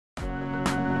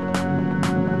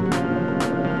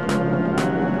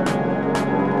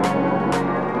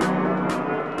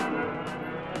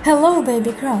Hello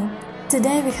BabyCro!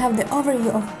 Today we have the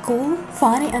overview of cool,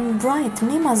 funny and bright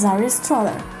Mima Xari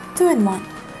stroller, 2-in-1.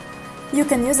 You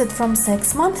can use it from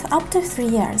 6 months up to 3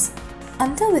 years,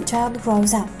 until the child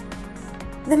grows up.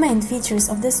 The main features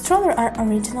of this stroller are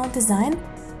original design,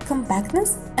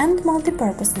 compactness and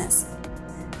multipurposeness.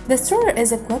 The stroller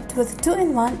is equipped with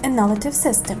 2-in-1 innovative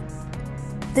system.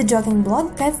 The jogging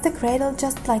block gets the cradle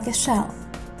just like a shell.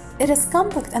 It is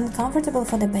compact and comfortable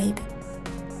for the baby.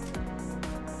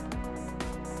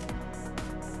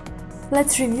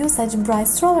 Let's review such bright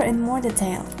stroller in more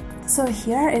detail. So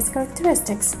here are its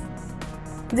characteristics.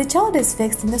 The child is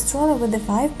fixed in the stroller with the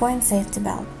 5-point safety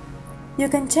belt. You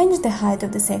can change the height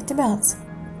of the safety belts.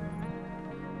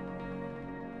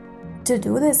 To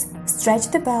do this,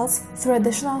 stretch the belts through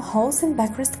additional holes in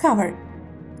backrest cover.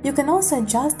 You can also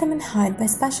adjust them in height by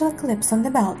special clips on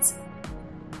the belts.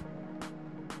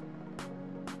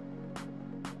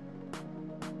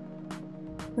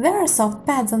 There are soft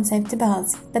pads on safety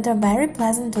belts that are very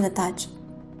pleasant to the touch.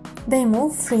 They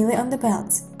move freely on the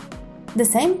belts. The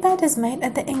same pad is made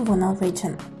at the inguinal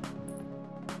region.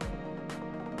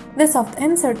 The soft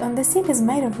insert on the seat is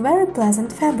made of very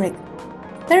pleasant fabric.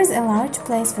 There is a large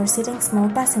place for seating small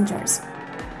passengers.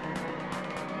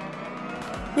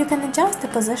 You can adjust the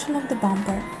position of the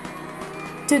bumper.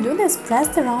 To do this, press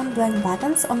the round black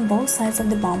buttons on both sides of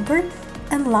the bumper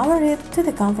and lower it to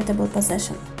the comfortable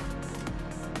position.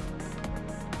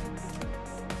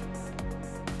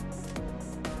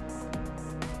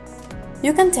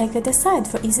 You can take it aside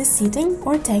for easy seating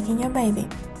or taking your baby.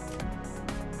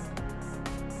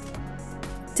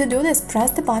 To do this,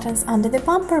 press the buttons under the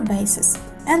bumper bases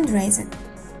and raise it.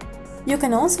 You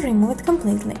can also remove it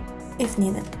completely, if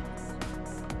needed.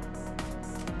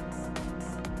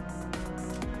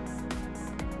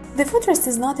 The footrest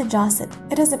is not adjusted,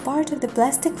 it is a part of the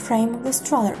plastic frame of the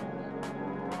stroller.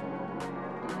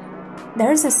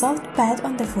 There is a soft pad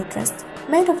on the footrest,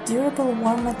 made of durable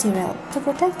warm material to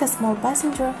protect a small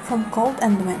passenger from cold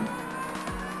and wind.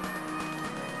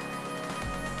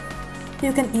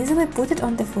 You can easily put it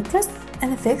on the footrest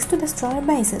and fix to the stroller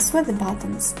bases with the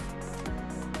buttons.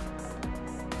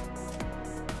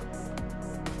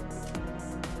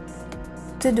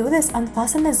 To do this,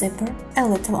 unfasten a zipper, a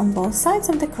little on both sides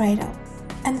of the cradle,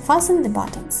 and fasten the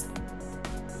buttons.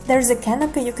 There is a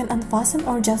canopy you can unfasten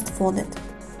or just fold it.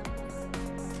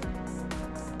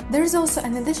 There is also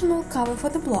an additional cover for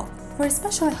the block, for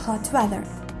especially hot weather.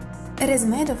 It is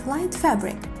made of light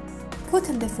fabric, put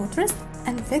in the footrest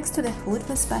and fixed to the hood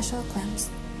with special clamps.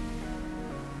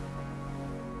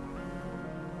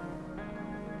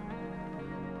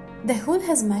 The hood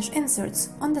has mesh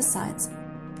inserts on the sides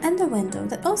and a window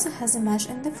that also has a mesh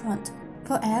in the front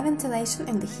for air ventilation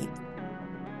in the heat.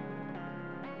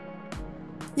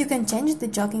 You can change the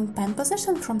jogging pen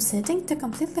position from sitting to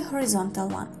completely horizontal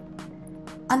one.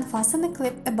 Unfasten a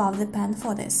clip above the pen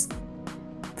for this.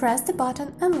 Press the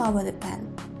button and lower the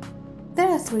pen. There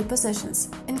are 3 positions,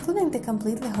 including the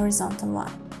completely horizontal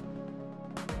one.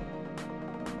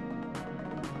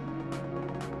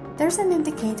 There's an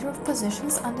indicator of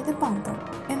positions under the bumper,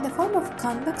 in the form of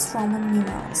convex Roman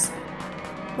numerals.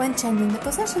 When changing the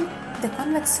position, the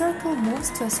convex circle moves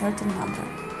to a certain number.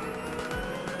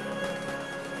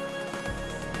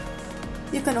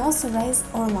 You can also raise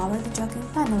or lower the jogging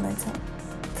pen a little.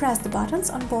 Press the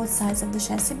buttons on both sides of the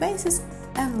chassis bases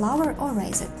and lower or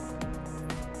raise it.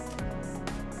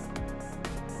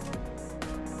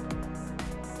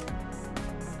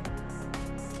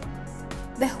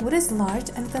 The hood is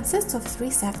large and consists of 3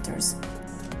 sectors.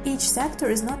 Each sector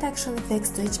is not actually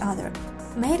fixed to each other,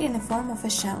 made in the form of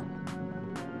a shell.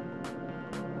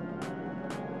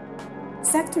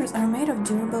 Sectors are made of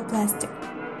durable plastic.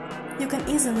 You can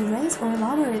easily raise or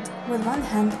lower it with one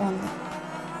hand only.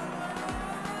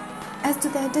 As to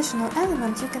the additional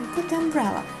element, you can put the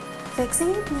umbrella, fixing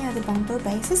it near the bumper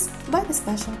bases by the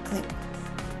special clip.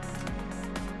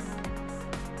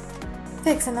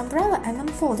 Fix an umbrella and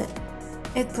unfold it.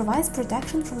 It provides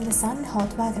protection from the sun in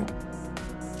hot weather.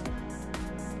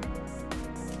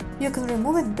 You can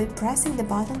remove it by pressing the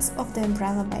buttons of the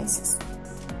umbrella bases.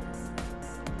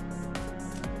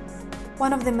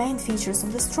 One of the main features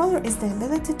of the stroller is the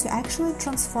ability to actually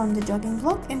transform the jogging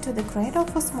block into the cradle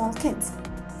for small kids.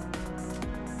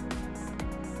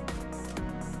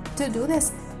 To do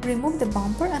this, remove the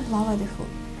bumper and lower the hood.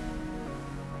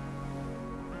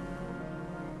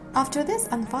 After this,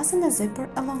 unfasten a zipper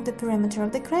along the perimeter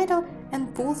of the cradle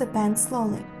and pull the pen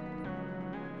slowly.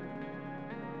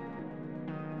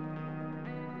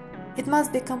 It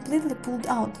must be completely pulled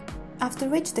out, after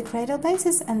which the cradle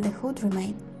bases and the hood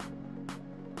remain.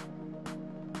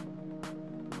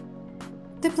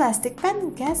 To plastic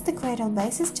pen gets the cradle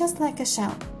bases just like a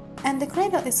shell, and the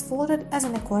cradle is folded as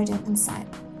an accordion inside.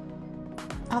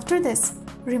 After this,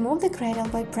 remove the cradle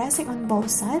by pressing on both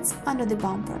sides under the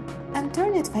bumper and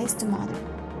turn it face to mother.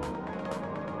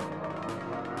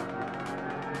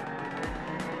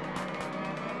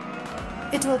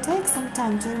 It will take some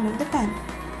time to remove the pen,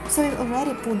 so you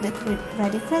already put the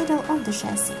ready cradle on the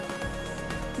chassis.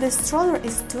 The stroller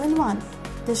is 2-in-1,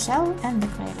 the shell and the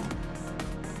cradle.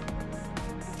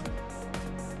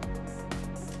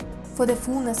 For the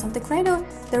fullness of the cradle,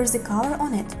 there is a cover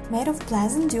on it, made of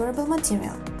pleasant durable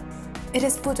material. It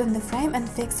is put on the frame and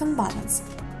fixed on buttons.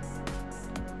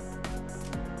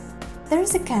 There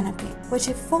is a canopy, which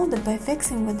is folded by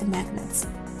fixing with the magnets.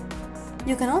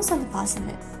 You can also unfasten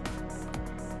it.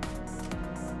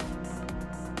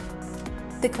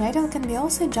 The cradle can be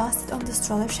also adjusted on the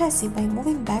stroller chassis by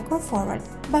moving back or forward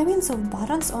by means of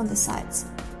buttons on the sides.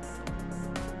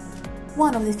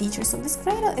 One of the features of this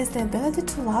cradle is the ability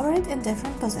to lower it in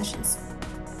different positions.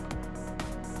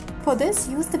 For this,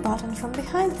 use the button from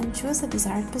behind and choose the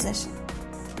desired position.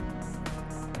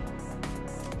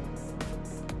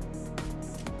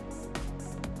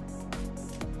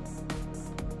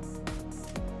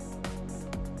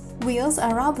 Wheels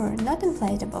are rubber, not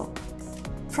inflatable.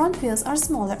 Front wheels are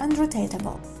smaller and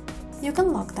rotatable. You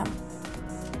can lock them.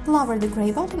 Lower the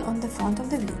gray button on the front of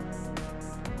the wheel.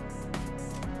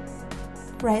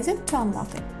 Raise it to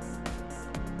unlock it.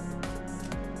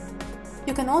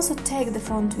 You can also take the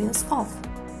front wheels off.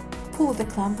 Pull the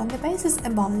clamp on the bases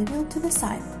above the wheel to the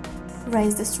side.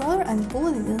 Raise the stroller and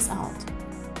pull the wheels out.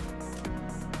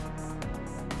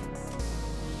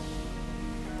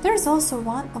 There is also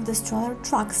one of the stroller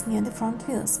trucks near the front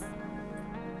wheels.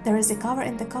 There is a cover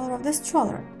in the color of the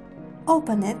stroller.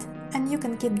 Open it and you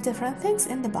can keep different things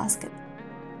in the basket.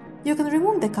 You can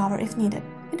remove the cover if needed.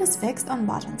 It is fixed on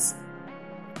buttons.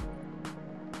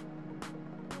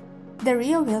 The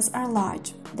rear wheels are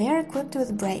large. They are equipped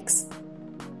with brakes.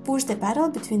 Push the pedal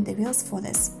between the wheels for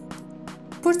this.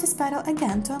 Push this pedal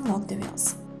again to unlock the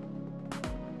wheels.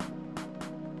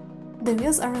 The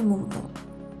wheels are removable.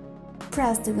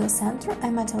 Press the wheel center,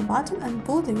 a metal button, and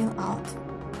pull the wheel out.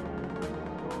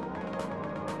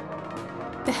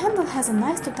 The handle has a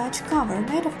nice-to-touch cover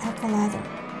made of eco leather.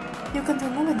 You can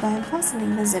remove it by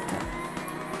unfastening the zipper.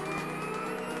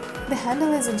 The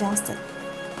handle is adjusted.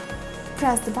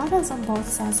 Press the buttons on both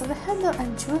sides of the handle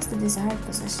and choose the desired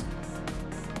position.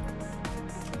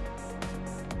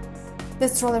 The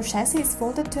stroller chassis is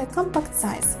folded to a compact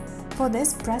size. For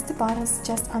this, press the buttons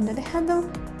just under the handle,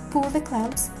 pull the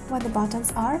clamps where the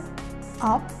buttons are,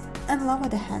 up, and lower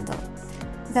the handle.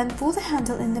 Then pull the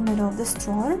handle in the middle of the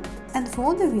stroller and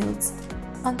fold the wheels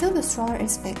until the stroller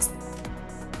is fixed.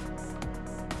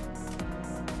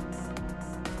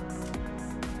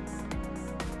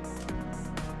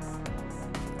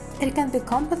 It can be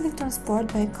compactly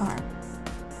transported by a car.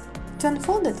 To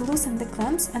unfold it, loosen the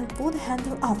clamps and pull the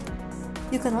handle up.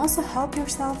 You can also help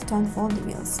yourself to unfold the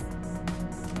wheels.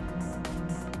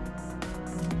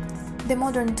 The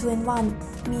modern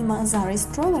 2-in-1 Mima Xari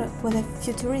stroller with a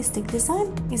futuristic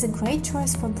design is a great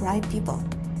choice for bright people.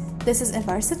 This is a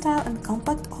versatile and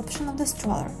compact option of the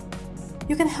stroller.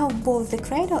 You can have both the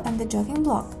cradle and the jogging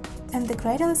block, and the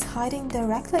cradle is hiding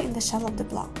directly in the shell of the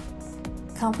block.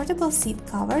 Comfortable seat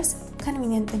covers,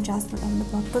 convenient adjustment of the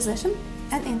block position,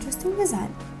 and interesting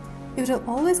design. It will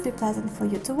always be pleasant for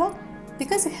you to walk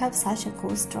because you have such a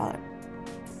cool stroller.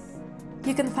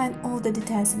 You can find all the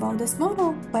details about this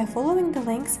model by following the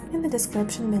links in the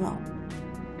description below.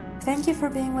 Thank you for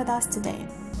being with us today.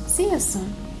 See you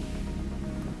soon!